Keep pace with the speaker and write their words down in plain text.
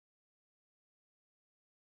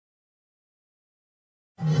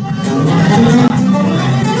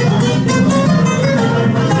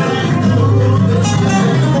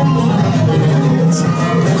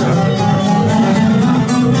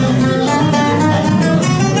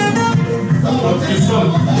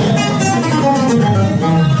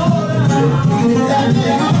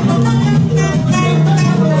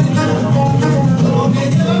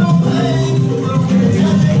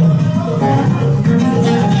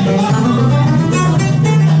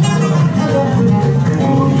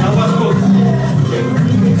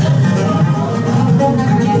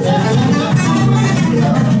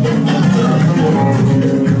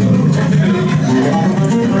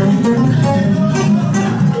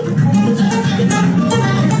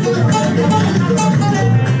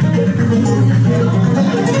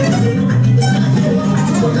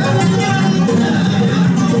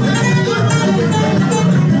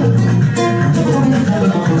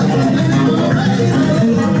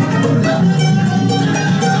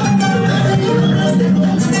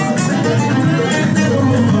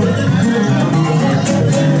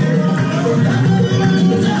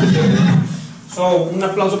Un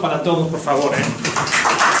aplauso para todos, por favor.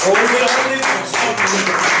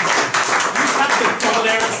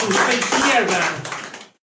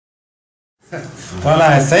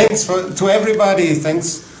 Well, thanks to everybody.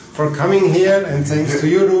 Thanks for coming here, and thanks to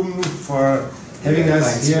you, Ruben, for having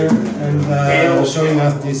us here and showing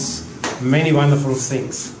us these many wonderful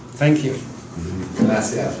things. Thank you.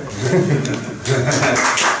 Gracias.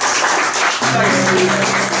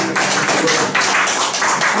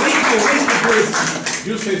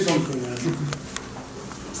 You say something, man.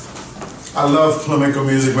 I love flamenco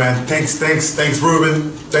music, man. Thanks,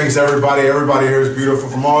 Ruben. Thanks, everybody. Everybody here is beautiful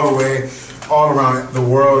from all the way, all around the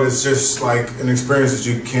world. It's just like an experience that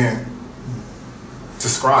you can't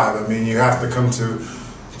describe. I mean, you have to come to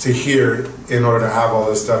here in order to have all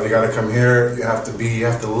this stuff. You got to come here. You have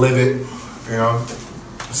to live it. You know,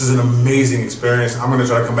 this is an amazing experience. I'm gonna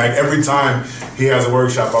try to come back every time he has a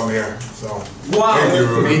workshop. I'm here. So, wow. Thank you,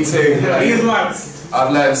 Ruben. Me too.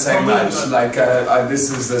 I've learned so much. Like this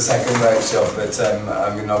is the second workshop, but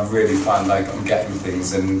I mean, I've really found like I'm getting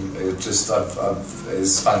things, and it's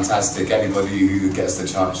fantastic. Anybody who gets the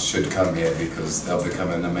chance should come here because they'll become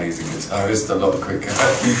an amazing guitarist a lot quicker.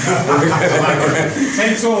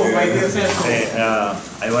 Thanks all, my dear friends.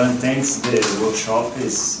 I want to thank the workshop.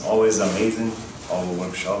 It's always amazing, all the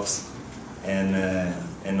workshops,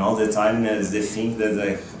 and all the time there's the thing that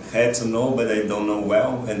I had to know, but I don't know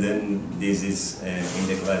well, and then this is in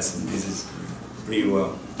the class. This is pretty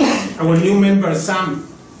well. Our new member, Sam.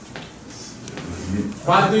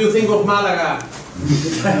 What do you think of Malaga?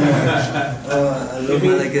 I love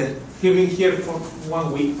Malaga. You've been here for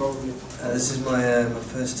 1 week, probably. This is my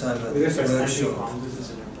first time at the workshop,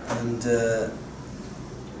 and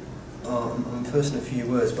I'm first in a few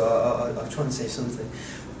words, but I'll try and say something.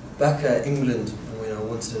 Back at England, when I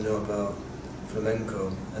wanted to know about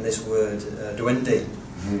flamenco, and this word duende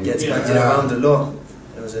gets bandied around a lot.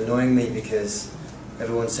 It was annoying me because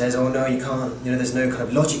everyone says, oh no, you can't, you know, there's no kind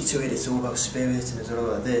of logic to it, it's all about spirit and it's all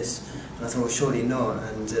about this, and I thought, well, surely not.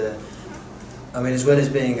 And I mean, as well as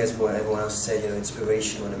being, as what everyone else said, you know,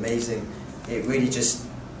 inspirational and amazing, it really just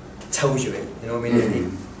tells you it, you know what I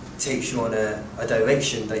mean? It takes you on a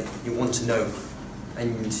direction that you want to know,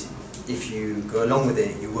 and if you go along with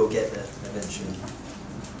it, you will get there eventually.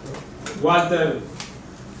 Walter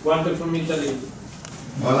from Italy.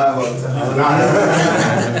 Hola,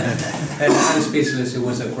 and I'm speechless. It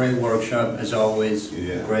was a great workshop, as always.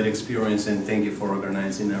 Yeah. Great experience, and thank you for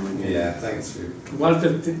organizing everything. Yeah, thanks.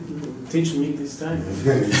 Walter teach me this time.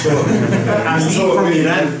 He's from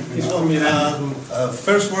Iran. He's from Iran.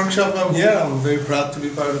 First workshop I'm here. I'm very proud to be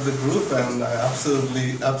part of the group, and I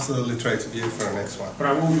absolutely try to be here for the next one.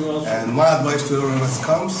 And my advice to everyone that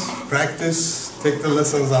comes: practice. Take the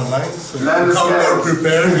lessons online, so you come more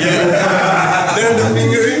prepared. Yeah. Learn the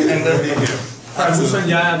fingering and then be here.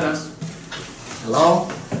 Hello.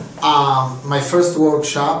 My first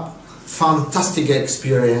workshop, fantastic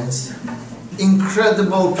experience,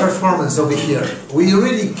 incredible performance over here. We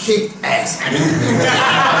really kicked ass.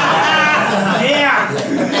 Yeah.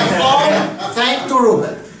 And all thanks to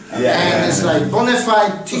Ruben. And it's like bona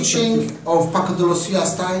fide teaching of Paco de Lucia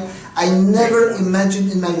style. I never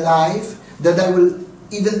imagined in my life that I will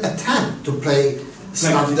even attempt to play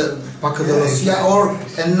Paco de Lucia,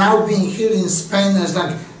 and now being here in Spain, it's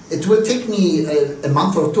like it will take me a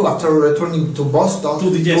month or two after returning to Boston to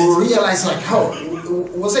realize like how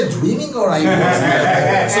was I dreaming or I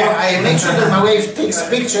was so I make sure that my wife takes a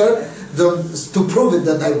picture to prove it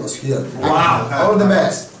that I was here. Wow. All the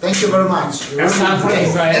best. Thank you very much. That's not from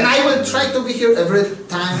Israel. And I will try to be here every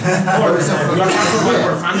time. You are part of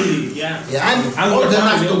our family, yeah. Yeah, I'm old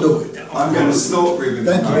enough to do it. I'm going to stalk Ruben.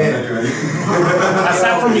 Thank you. Anyway. That's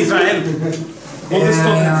not from Israel. What is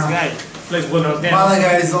talking this guy? Please,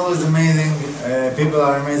 Malaga is always amazing. People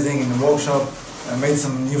are amazing in the workshop. I made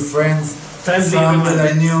some new friends. Some that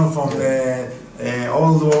I knew from the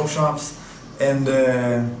old workshops. And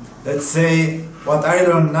let's say what I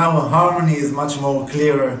learned now, harmony is much more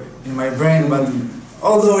clearer in my brain. But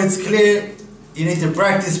although it's clear, you need to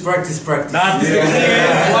practice. That is clear.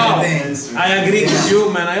 Wow. I agree with you,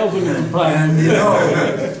 man. I also need to practice. And you know,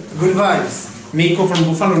 good vibes. Nico from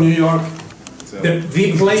Buffalo, New York. The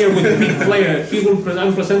big player with the big player. He will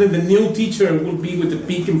present the new teacher will be with the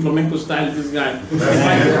peak in flamenco style. This guy. If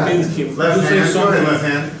I convince him to say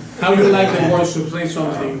something. How you like the worship? Say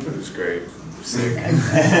something. It's great. Sick.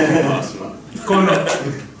 Awesome. Conor.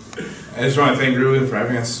 I just want to thank Ruben for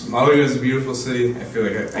having us. Malaga is a beautiful city. I feel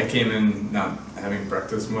like I came in not having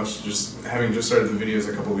practiced much, just having just started the videos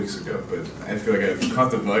a couple weeks ago, but I feel like I've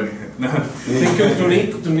caught the bug. Thank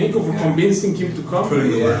you to Nico for convincing him to come.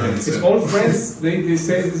 Putting the work in. His old friends, they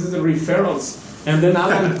say this is the referrals. And then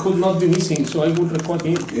Alan could not be missing, so I would record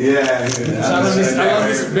him. Yeah. Alan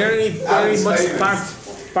is very much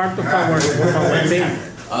part of our thing.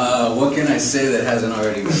 What can I say that hasn't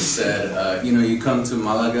already been said? You know, you come to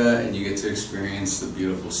Malaga and you get to experience the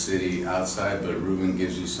beautiful city outside, but Ruben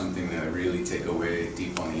gives you something that really take away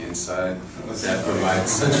deep on the inside that provides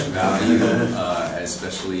such value,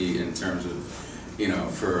 especially in terms of, you know,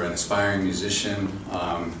 for an aspiring musician,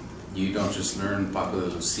 you don't just learn Paco de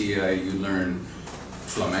Lucia, you learn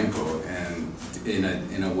flamenco, and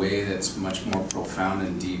in a way that's much more profound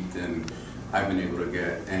and deep than I've been able to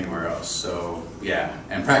get anywhere else. So yeah,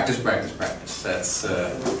 and practice. That's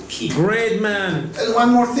key. Great, man. And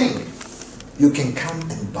one more thing, you can come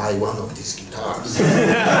and buy one of these guitars.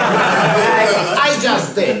 I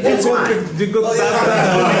just did. That's why.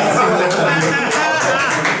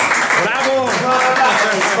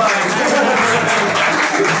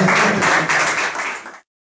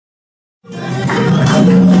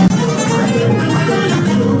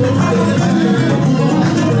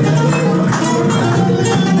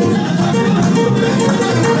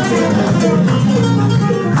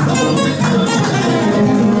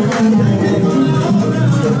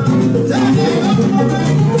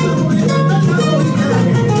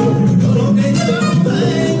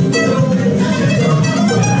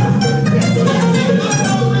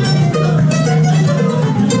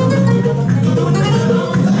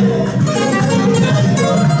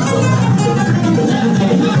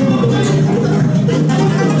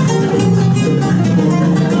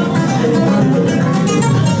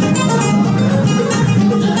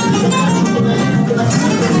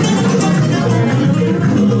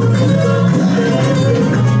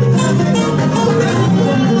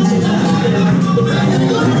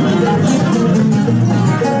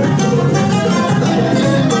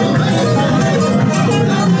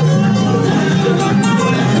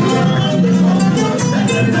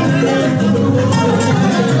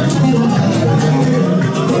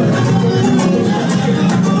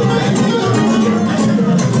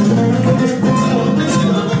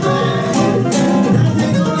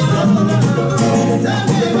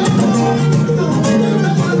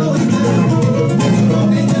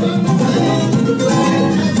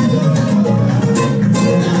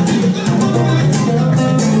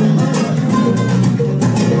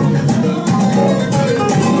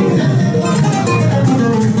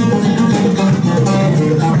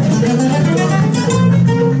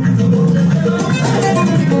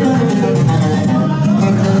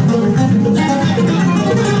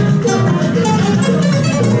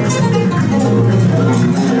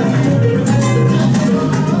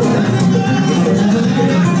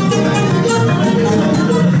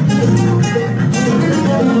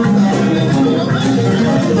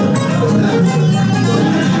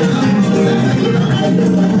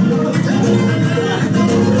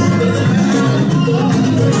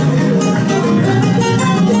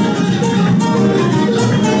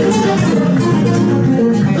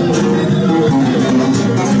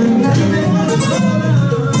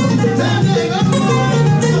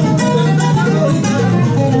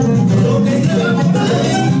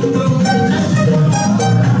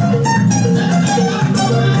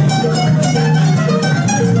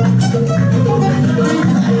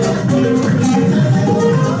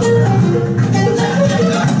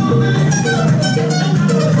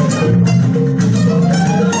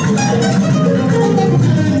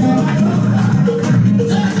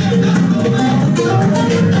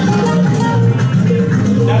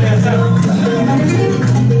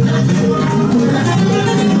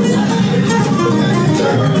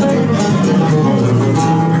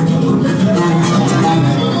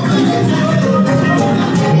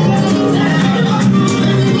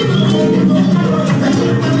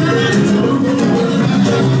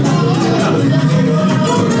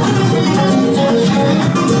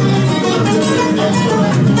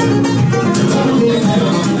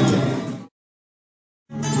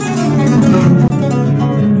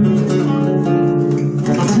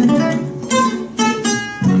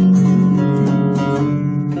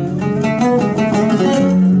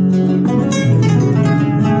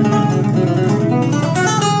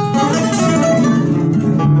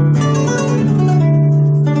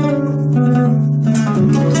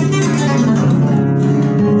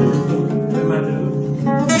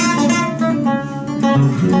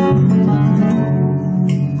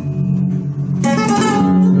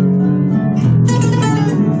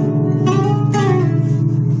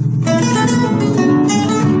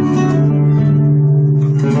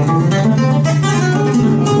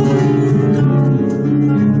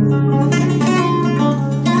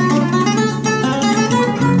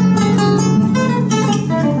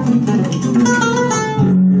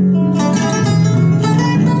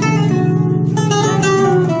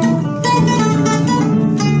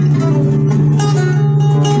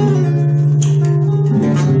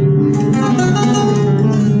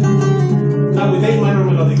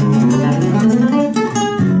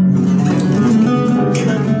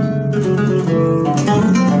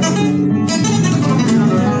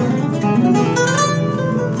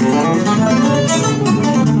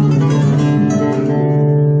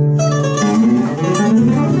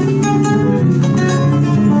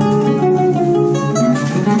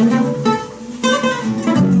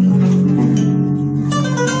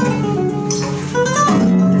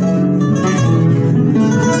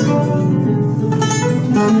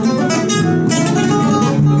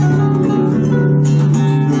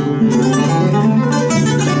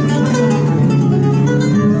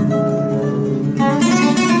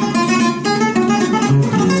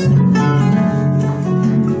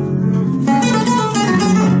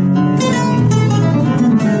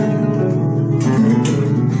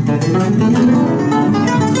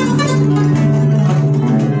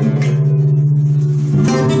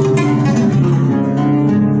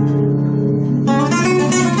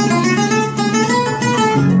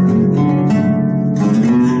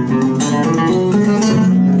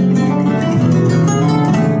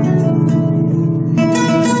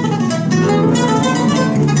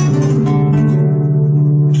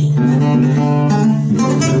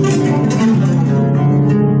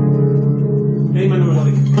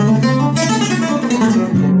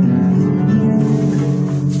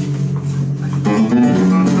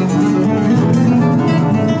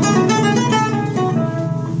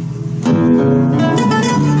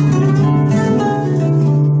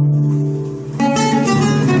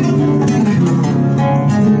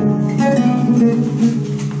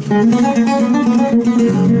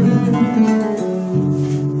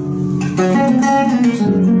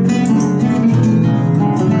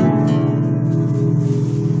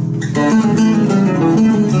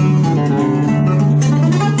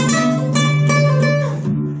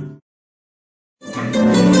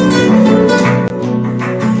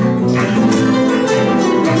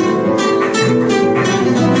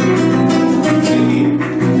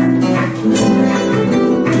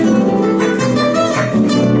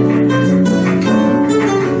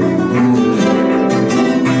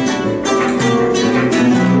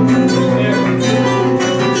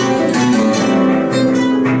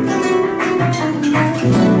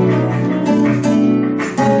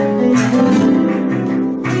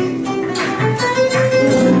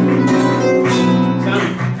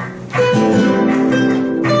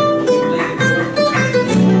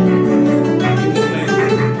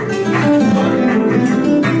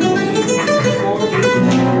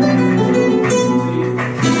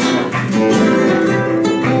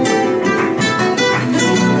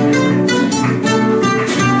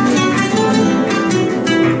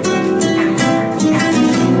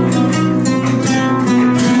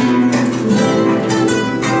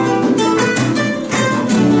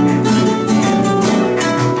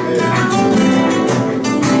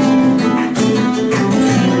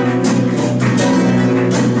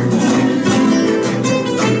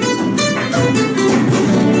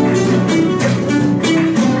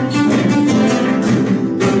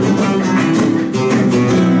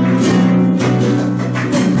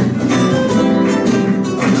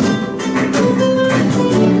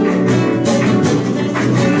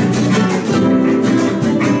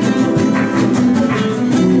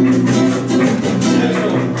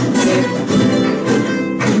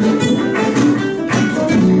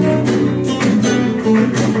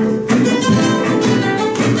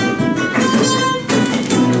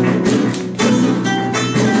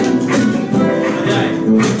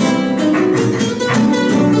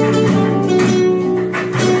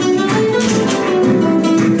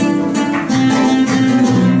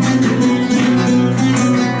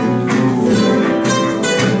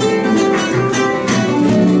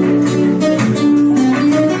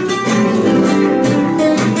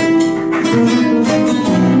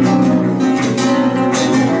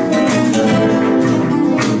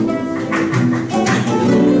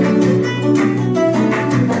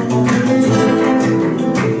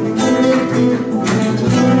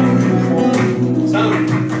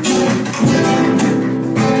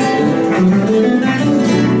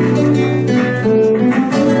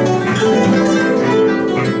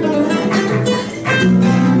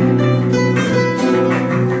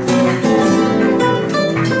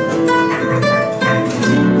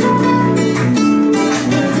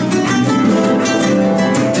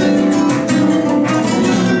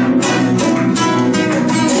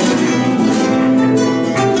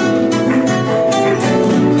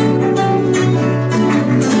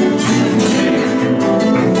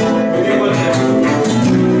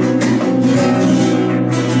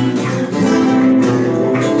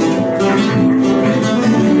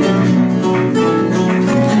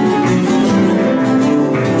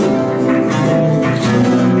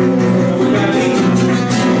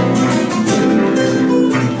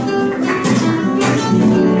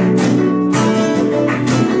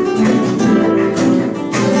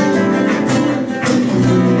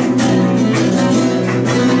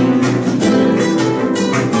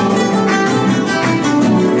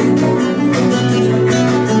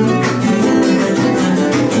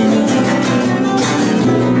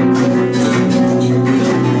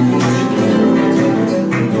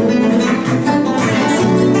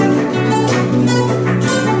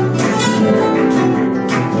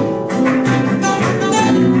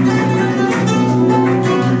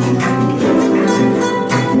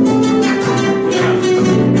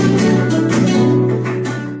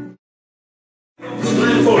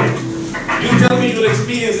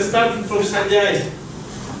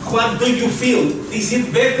 What do you feel? Is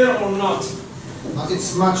it better or not?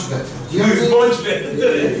 It's much better. It's much better.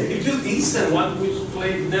 If you listen what we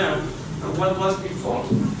played now and what was before.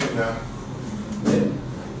 Yeah.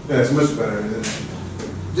 Yeah, it's much better, isn't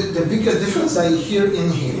it? The biggest difference I hear in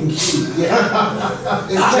him. Yeah.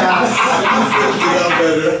 It's just,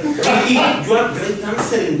 you are great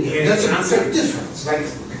dancer in here. That's a big difference. Like,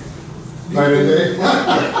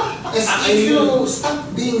 if you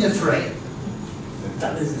stop being afraid.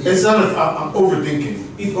 It's not. I'm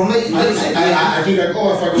overthinking. Or maybe I think like,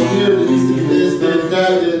 oh, if I go here, it needs to be this, then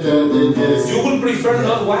that, then this. You would prefer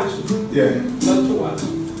not watch? Yeah. Not to watch.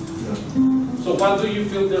 So what do you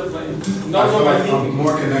feel they're playing? I feel like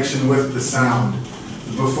more connection with the sound.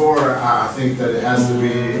 Before, I think that it has to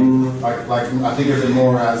be like I think of it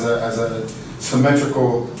more as a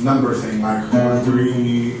symmetrical number thing, like 1,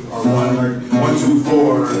 3, or 1, like 1, 2,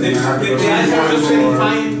 4. The eyes are just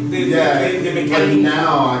verifying the mechanic. But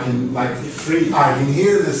now I can like I can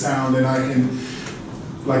hear the sound and I can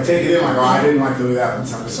like take it in, like, oh, I didn't like the way that one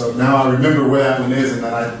sounded. So now I remember where that one is and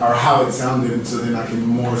that or how it sounded, and so then I can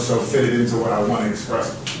more so fit it into what I want to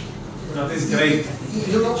express. That is great.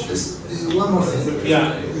 You know, one more thing.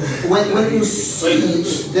 Yeah. When you see,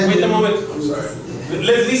 wait a moment. I'm sorry.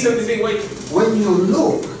 Let's listen to the wait. When you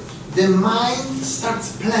look, the mind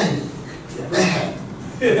starts planning ahead.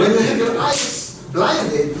 When you have your eyes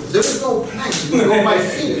blinded, there is no planning. You go by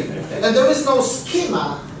feeling, and there is no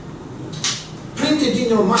schema printed in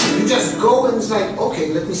your mind. You just go and it's like,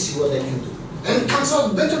 okay, let me see what I can do, and it comes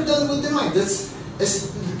out better than with the mind. That's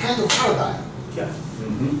the kind of paradigm. Yeah.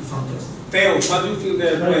 Fantastic. Theo, what do you feel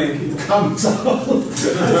they're playing? It comes out. I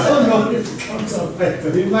don't know if it comes out better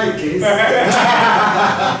in my case.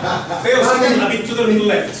 Theo, stand a bit to the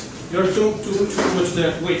left. You're too much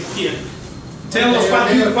there. Wait, here. Tell us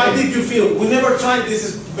what did you feel? We never tried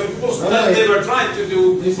this. Never tried to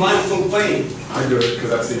do mindful playing. I do it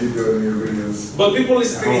because I see you do it in your videos. But people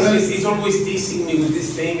is always teasing me with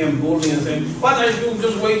this thing and bullying and saying, "What are you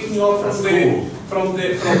just waking you up from the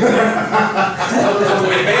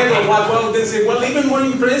bed or what?" Well, they say, "Well, even more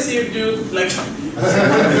impressive, dude." Like,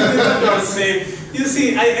 you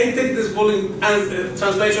see, I take this bullying as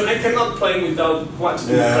translation. I cannot play without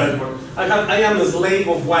watching the framework. I am a slave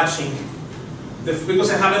of watching, because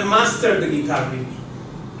I haven't mastered the guitar really.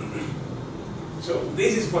 So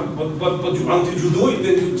this is what, but until you do it,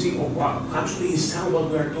 then you see, oh wow, actually it's not what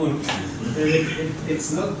we are doing.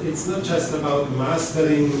 It's not just about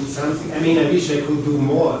mastering something. I mean, I wish I could do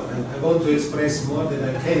more, and I want to express more than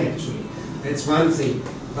I can actually. That's one thing.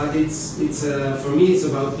 But it's for me, it's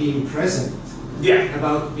about being present. Yeah.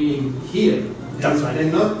 About being here. That's right.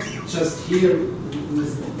 And not just here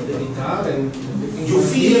with the guitar and you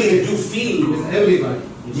feel with everybody.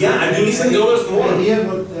 Yeah, and you listen to others more. I hear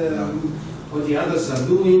what the others are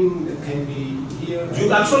doing. It can be here.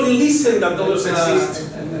 You actually listen that others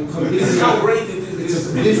exist. This is how great it is. It's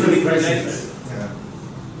different presence. Yeah.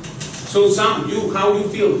 So Sam, how you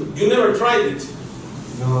feel? You never tried it.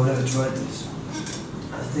 No, I've never tried this.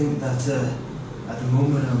 I think that at the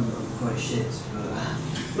moment I'm quite shit.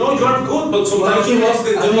 No, you are good, but sometimes you lost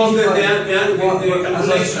the as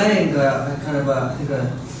I was playing,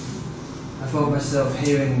 I felt myself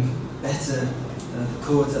hearing better the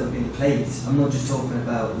chords that have been played. I'm not just talking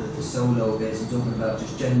about the solo bits, I'm talking about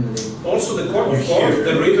just generally. Also the chord,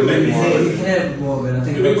 the rhythm, you can hear more of it. I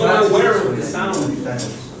think you become aware of the sound. Yeah.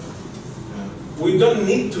 We don't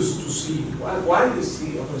need to see. Why do you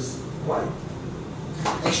see others? Why?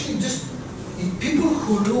 Actually, just people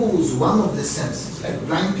who lose one of the senses, like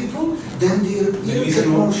blind people, then their ear gets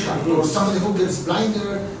more sharp. Or somebody who gets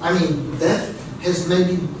blinder, I mean, deaf, has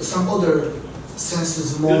maybe some other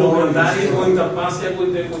senses more. Yeah.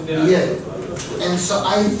 And so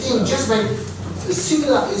I think just like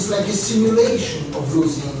similar is like a simulation of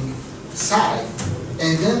losing sight,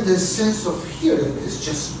 and then the sense of hearing is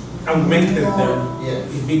just augmented there. Yeah.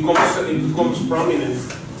 It becomes prominent.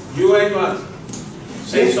 You ain't what?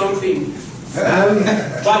 Say something.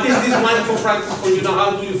 What is this mindful practice for you now?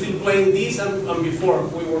 How do you feel playing this and before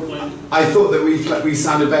we were playing? I thought that we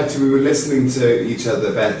sounded better, we were listening to each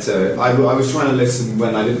other better. I was trying to listen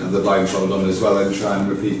when I didn't have the blindfold on as well and try and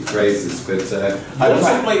repeat phrases, but I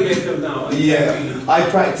also play better now. Yeah, I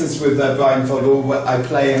practice with blindfold, or I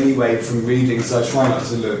play anyway from reading, so I try not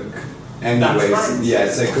to look anyways. Right. Yeah,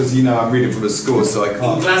 so because I'm reading from a score, so I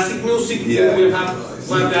can't. In classic music, you will have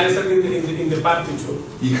one eyes in the partiture.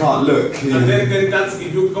 You can't look. And then that's,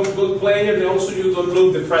 if you become a good player, then also you don't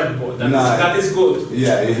look the fretboard. That is good.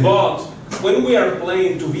 Yeah. But when we are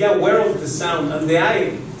playing, to be aware of the sound and the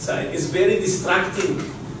eye side is very distracting.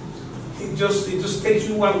 it just takes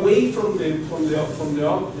you away from the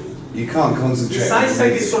object. You can't concentrate. The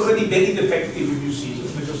eyesight is already very defective if you see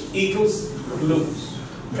it, because eagles looks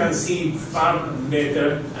can see far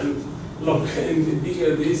better and look in the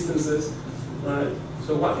bigger distances, right?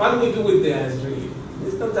 So what do we do with the eyes really?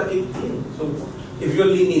 It's not a big deal. So if you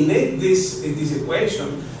eliminate this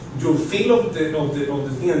equation, your feel of the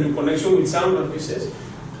thing and your connection with sound, like we says,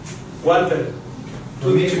 Walter, to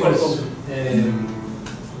me it was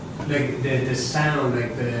like the sound,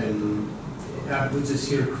 like I would just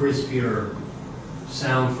hear crispier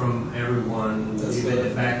sound from everyone. Even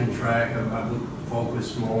the backing track, I would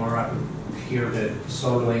focus more. I could hear the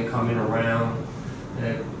soloing coming around.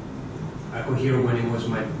 I could hear when it was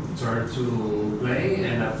my turn to play,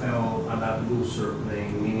 and I felt a lot looser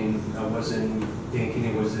playing, meaning I wasn't thinking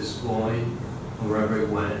it was just going wherever it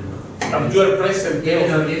went. But you are present.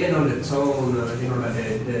 Even on the tone, you know, like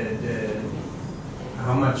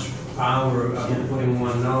how much power I would put in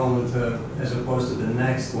one note as opposed to the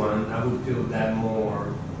next one, I would feel that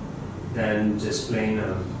more than just playing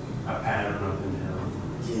a pattern up and down.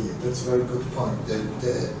 Yeah, that's a very good point.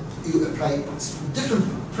 You apply different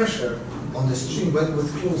pressure on the string but with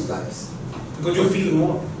closed eyes. Because you feel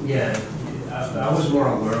more. Yeah, I was more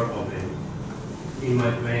aware of it in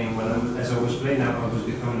my playing. As I was playing, I was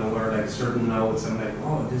becoming aware, like certain notes. I'm like,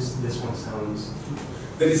 oh, this one sounds.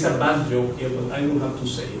 There is a bad joke here, but I don't have to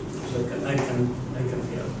say it. I can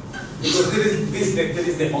hear. Because there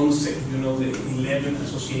is the onset, you know, the 11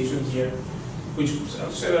 associations here, which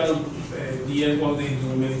several years while they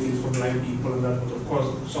do many things for blind people and that. But of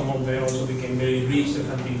course, some of them also became very rich. There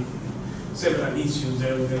have been several issues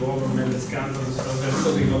there with the government, the scandals, and stuff.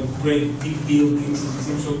 Because they got great big buildings and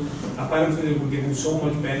things. So apparently they were getting so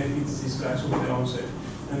much benefits, these guys with the onset.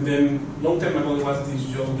 And then long time ago there was this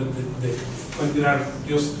joke that when they are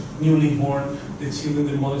just newly born, the children,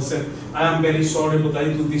 the mother said, I am very sorry, but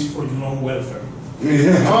I do this for your own welfare.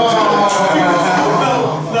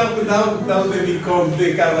 Now they become,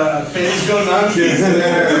 they have a pension and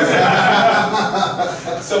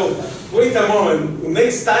so, wait a moment,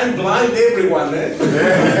 next time blind everyone, eh?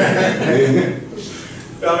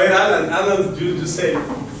 I mean, Alan, do you say?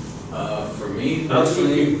 For me,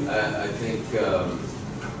 personally, I think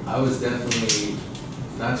I was definitely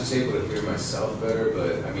not just able to hear myself better,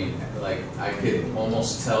 but I mean, like I could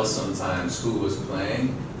almost tell sometimes who was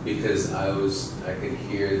playing because I could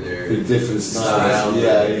hear their different styles, the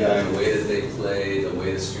way that they play, the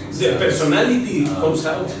way the strings. The personality comes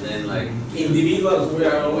out. And then like individuals,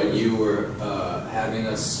 when you were having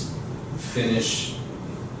us finish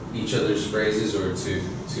each other's phrases or to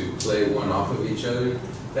play one off of each other,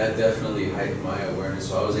 that definitely heightened my awareness.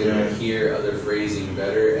 So I was able to hear other phrasing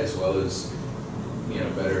better, as well as,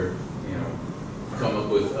 better, come up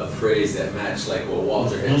with a phrase that matched like what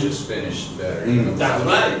Walter had just finished better. That's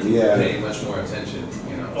right. Yeah. Paying much more attention,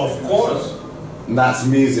 Of course. And that's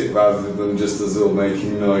music rather than just us all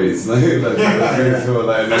making noise. And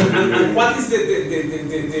what is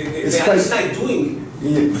the eyesight doing?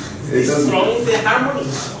 It's throwing the harmony.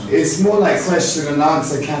 It's more like question and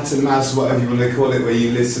answer, cat and mouse, whatever you want to call it, where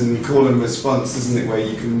you listen, call and response, isn't it? Where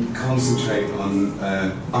you can concentrate on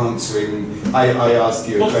answering. I ask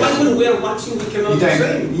you a question. But when we are watching, we cannot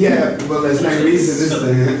say. Yeah, well, there's no reason, is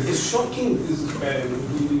there? It's shocking. You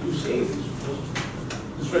say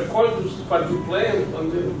it's record what you play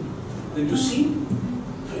and then you see.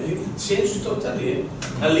 It changed totally.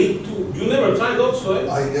 A leap to. You never tried also, eh?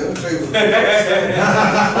 I never tried.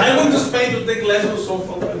 I went to Spain to take lessons so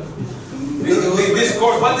far. This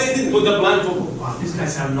course, what they did with the blindfold. Wow, these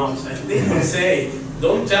guys are nuts. They don't say.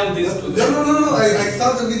 Don't tell this to them. No. I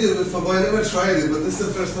saw the video before, but I never tried it. But this is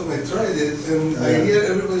the first time I tried it, and I hear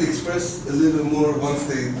everybody express a little more once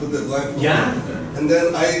they put the blindfold. Yeah. And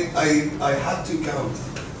then I had to count.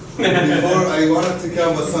 Before I wanted to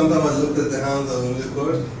count, but sometimes I looked at the hands on the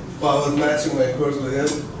chords. But I was matching my chords with him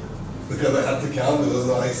because I had to count. There was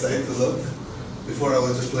no eyesight to look. Before I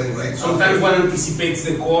was just playing right. Sometimes one anticipates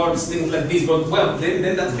the chords, things like this, but well, then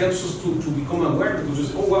that helps us to become aware because you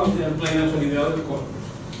say, oh wow, they are playing actually the other chord.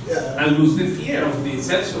 Yeah. And lose the fear of the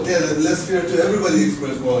essential. Yeah, less fear to everybody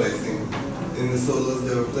express more, I think. In the solos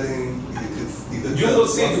they were playing, you could You will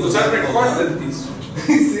see, because I recorded this.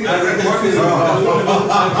 See, I recorded it. Oh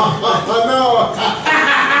no!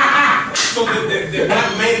 So the black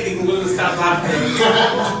mating will start laughing.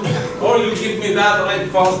 Or you give me that, or I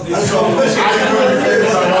pause this song.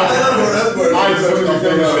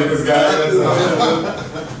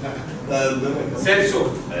 Celso,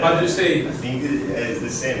 what do you say? I think it's the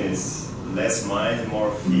same. It's less mind,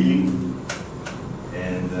 more feeling,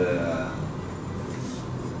 and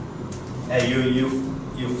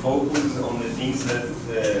you you focus on the things that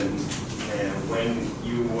when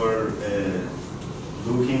you were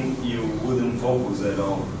looking, you wouldn't focus at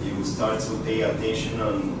all. You would start to pay attention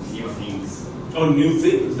on new things. On new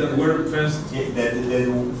things that were first? Yeah, that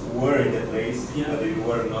were in the place, but you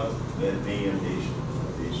were not paying attention.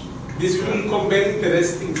 This will become very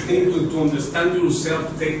interesting thing to understand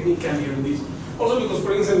yourself technically on this. Also because,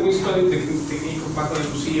 for instance, we studied the technique of Paco de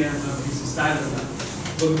Lucia and his style and that.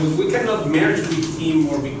 But we cannot merge with him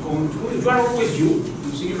or become, you are always you.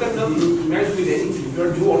 You see, you cannot merge with anything, you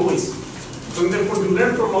are you always. So therefore you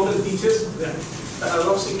learn from other teachers that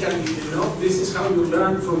logically, you know, this is how you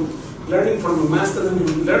learn from learning from a master, and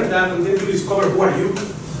you learn that and then you discover who are you.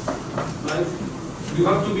 Right? You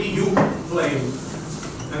have to be you playing.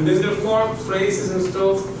 And then therefore phrases and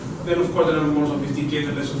stuff, then of course there are more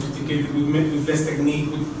sophisticated, less sophisticated, with less technique,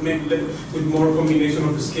 with more combination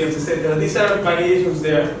of skills, etc. These are variations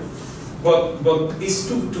there, but it's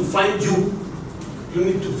to find you. You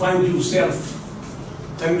need to find yourself.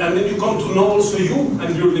 And then you come to know also you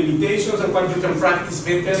and your limitations and what you can practice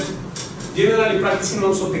better. Generally practicing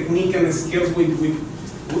also technique and skills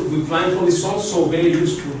with blindfold is also very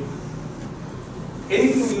useful.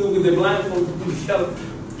 Anything you do with the blindfold will help.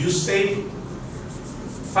 You save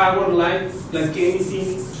power like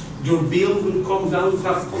anything. Your bill will come down,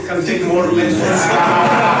 can take more lessons.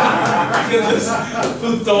 You can just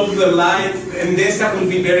put off the light, and Nesta will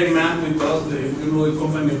be very mad with us. The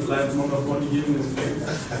company of light monopoly here in Spain.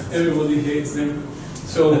 Everybody hates them.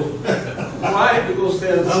 So why? Because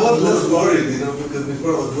they're. I was less worried, you know, because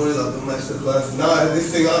before I was worried about the master class. Now I had this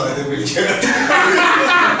thing on, I didn't really care.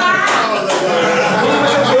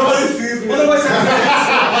 Nobody sees me. Otherwise,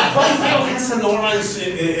 one fellow has an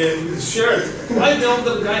orange shirt. Why the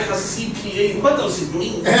other guy has CPA? What does it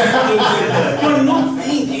mean? You're not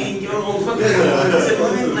thinking. You're not. It's a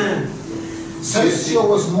blind man. Sergio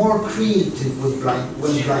was more creative with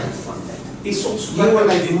blindfolded. It's also you were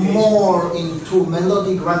like more into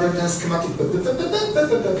melodic rather than schematic.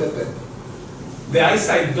 The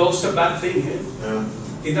eyesight does a bad thing. Eh? Yeah.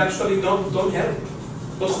 It actually don't help.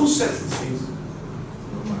 But who says these things?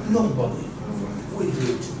 Nobody. We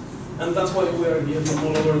do it. And that's why we are here from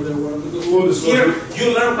all over the world. Because here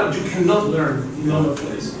you learn what you cannot learn in other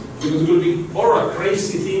places. Because it will be or a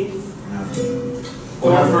crazy thing. Yeah.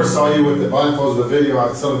 When I first saw you with the blindfolds, the video,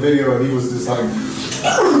 I saw the video and he was just like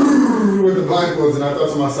with the blindfolds, and I thought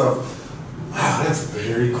to myself, wow, that's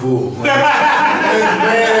very cool. Like, that's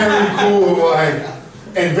very cool, like,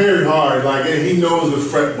 and very hard. Like, and he knows the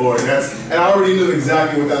fretboard. And I already knew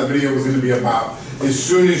exactly what that video was going to be about. As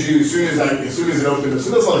soon as it opened, as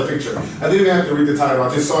soon as I saw the picture, I didn't even have to read the title. I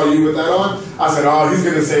just saw you with that on. I said, oh, he's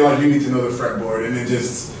going to say, like, you need to know the fretboard. And it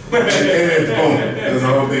just, and then boom. The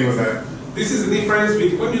whole thing was that. This is the difference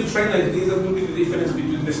between, when you train like this, that will be the difference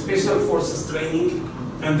between the Special Forces training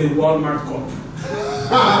and the Walmart cop.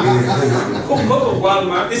 Go to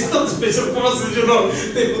Walmart, it's not the Special Forces, you know,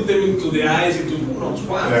 they put them into the eyes, into who knows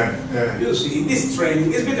what. Yeah. You see, this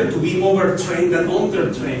training, it's better to be overtrained than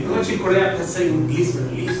undertrained. Actually, Korea kept saying, listen,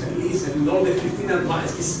 and all the 15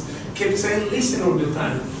 advices kept saying, listen all the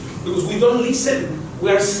time. Because we don't listen, we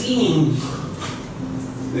are seeing.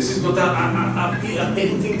 This is not a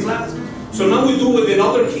painting class. So now we do with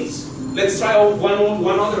another keys. Let's try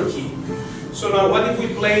one other key. So now what if we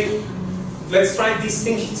play, let's try this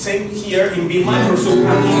thing same here in B minor, so B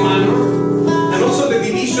minor. And also the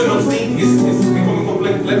division of things is becoming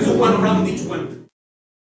complex. Let's do one round each one.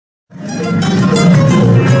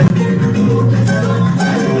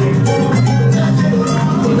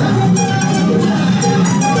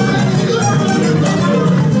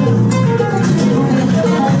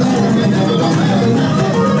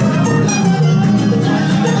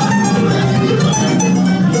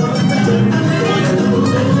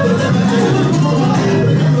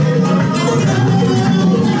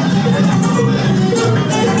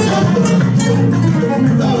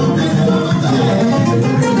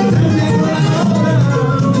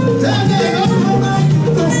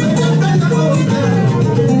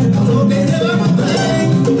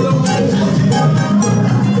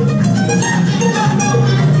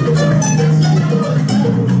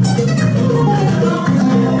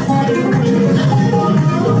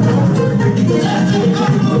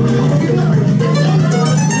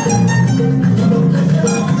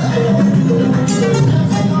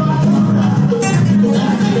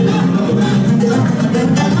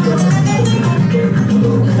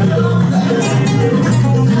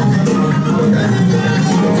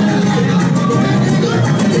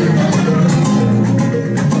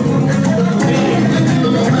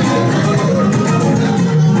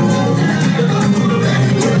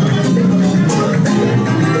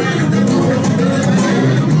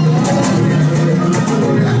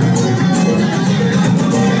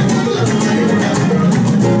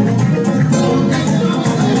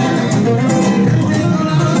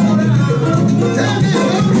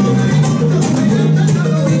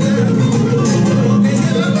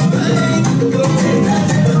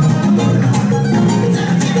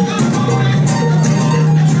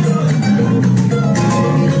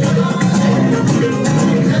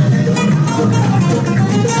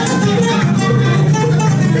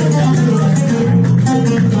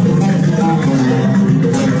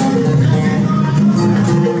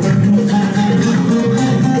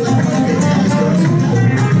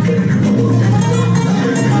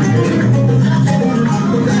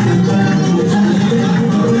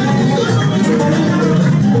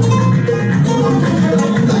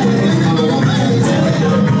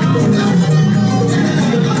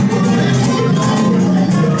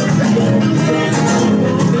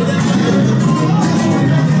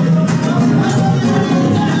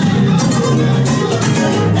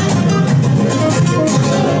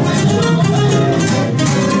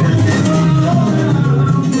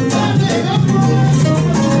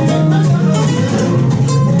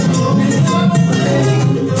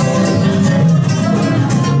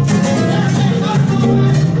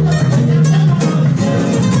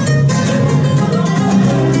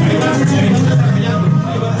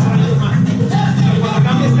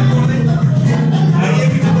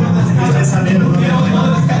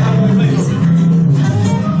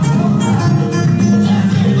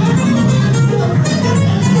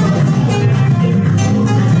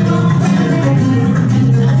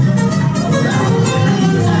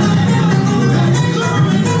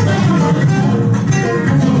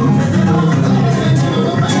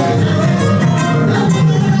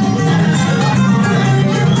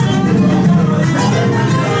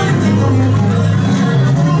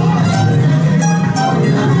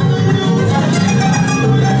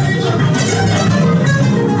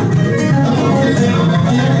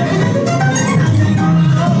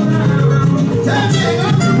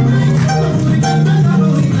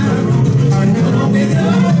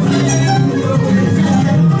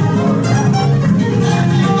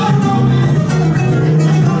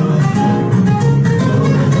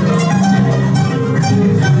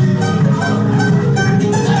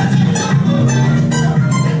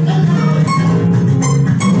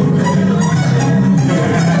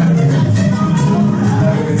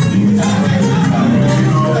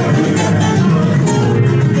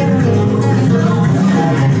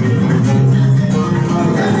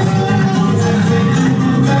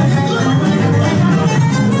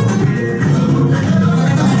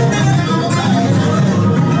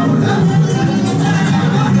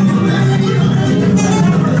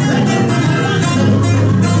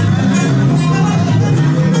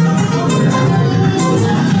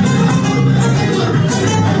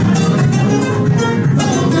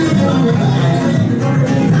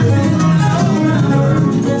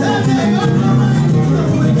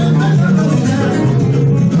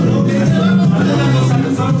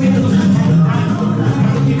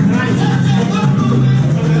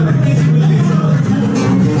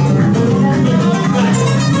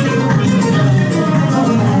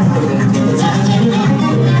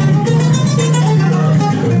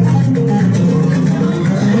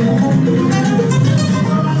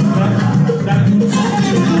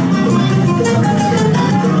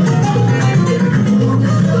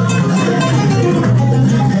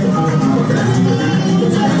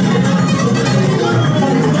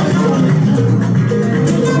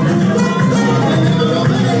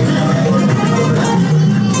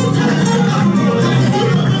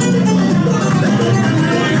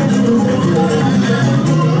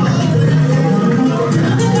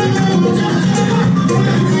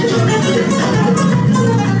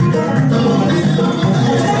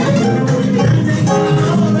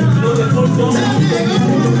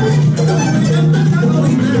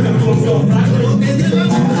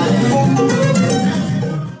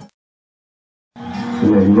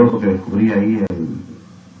 segundo porque descubrí ahí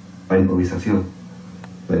la improvisación.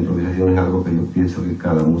 La improvisación es algo que yo pienso que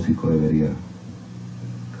cada músico del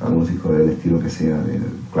estilo que sea, del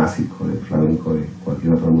clásico, del flamenco, de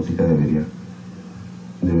cualquier otra música debería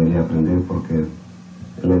aprender, porque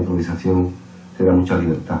en la improvisación te da mucha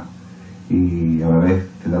libertad y a la vez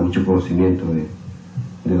te da mucho conocimiento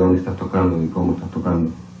de dónde estás tocando, de cómo estás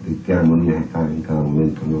tocando, de qué armonías están en cada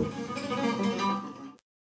momento, ¿no?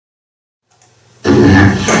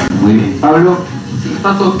 Muy bien. Pablo.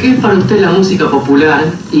 Paco, ¿qué es para usted la música popular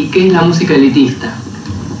y qué es la música elitista?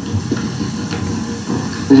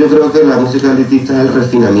 Yo creo que la música elitista es el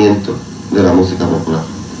refinamiento de la música popular.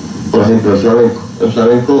 Por ejemplo, el flamenco. El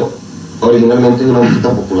flamenco originalmente es una música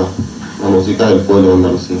popular, la música del pueblo de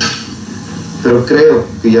Andalucía. Pero creo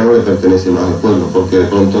que ya no le pertenece más al pueblo, porque de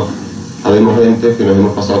pronto habemos gente que nos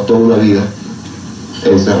hemos pasado toda una vida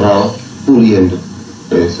encerrados puliendo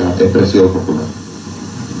esa expresión popular.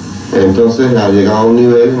 Entonces ha llegado a un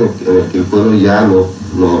nivel en el que el pueblo ya no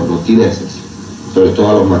tiene acceso, sobre todo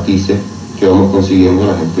a los matices que vamos consiguiendo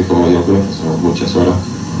la gente como yo, que nos pasamos muchas horas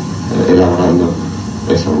elaborando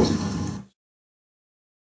esa música.